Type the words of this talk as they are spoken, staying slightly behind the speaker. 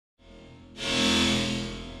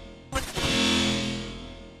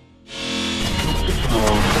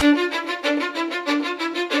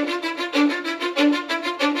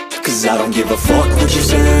Cause I don't give a fuck what you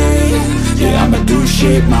say. Yeah, I'ma do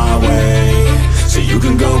shit my way. So you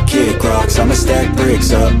can go kick rocks, I'ma stack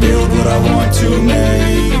bricks up, build what I want to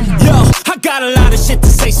make. Yo, I got a lot of shit to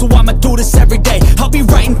say, so I'ma do this every day. I'll be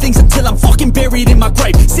writing things until I'm fucking buried in my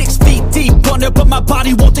grave. 6 feet deep under, but my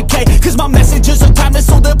body won't decay. Cause my messages are timeless,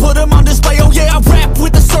 so they'll put them on display. Oh yeah, I rap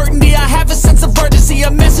with a certainty, I have a sense of urgency. A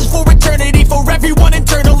message for eternity, for everyone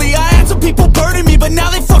internally. I had some people burning me, but now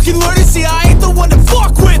they fucking learn to see I ain't the one to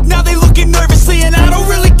fuck with, now they looking nervously. And I don't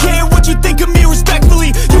really care what you think of me, respectfully.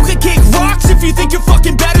 You can kick rocks if you think you're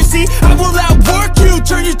fucking better, see. I will outwork you,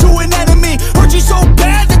 turn you to an enemy. Hurt you so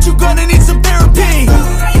bad that you're gonna need some therapy.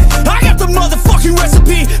 I got the motherfucking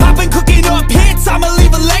recipe, I've been cooking up hits, I'ma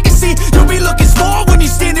leave a legacy. You'll be looking small when you're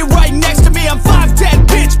standing right next to me. I'm 5'10",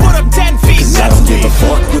 bitch, but I'm 10 feet next to me. I don't give a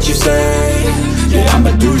fuck what you say. Yeah,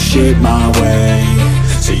 I'ma do shit my way.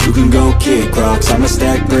 So you can go kick rocks, I'ma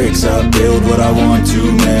stack bricks up, build what I want to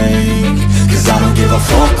make. Cause I don't give a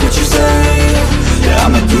fuck what you say. Yeah,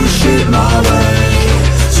 I'ma do shit my way.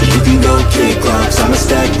 So you can go kick rocks, I'ma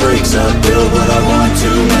stack bricks up, build what I want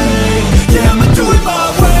to make. Yeah, I'ma do it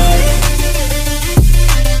my way.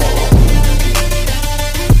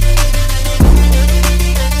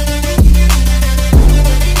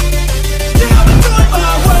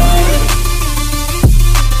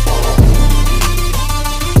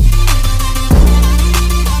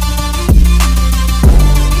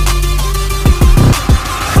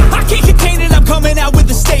 Coming out with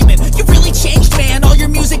a statement. You really changed, man, all your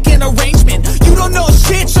music and arrangement. You don't know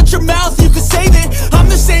shit, shut your mouth, you can save it. I'm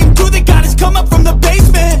the same dude that got his come up from the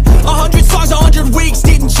basement. 100 songs, 100 weeks,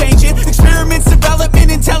 didn't change it. Experiments, development,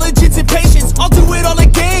 intelligence, and patience. I'll do it all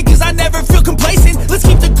again, cause I never feel complacent. Let's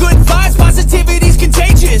keep the good vibes, positivity's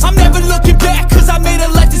contagious. I'm never looking back, cause I made a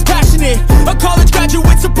life that's passionate. A college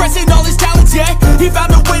graduate suppressing all his talents, yeah. He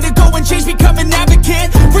found a way to go and change, become an advocate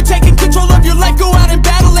for taking control of your life, go out and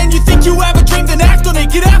battle. And you think you have a dream, then act on it,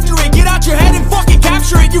 get after it, get out your head and fucking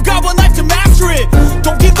capture it. You got one life to master it.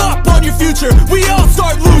 Don't give up on your future, we all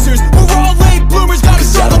start losers. We're all late bloomers, gotta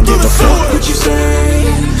struggle through the sewer. I don't give a fuck what you say.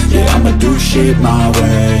 Yeah, I'ma do shit my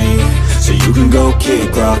way. So you can go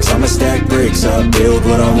kick rocks, I'ma stack bricks up, build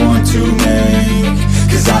what I want to make.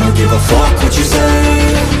 Cause I don't give a fuck what you say.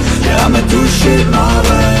 Yeah, I'ma do shit my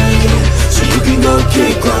way. So you can go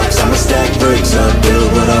kick rocks, I'ma stack bricks up,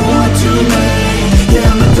 build what I want to make.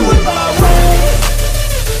 Yeah, I'ma do it my way.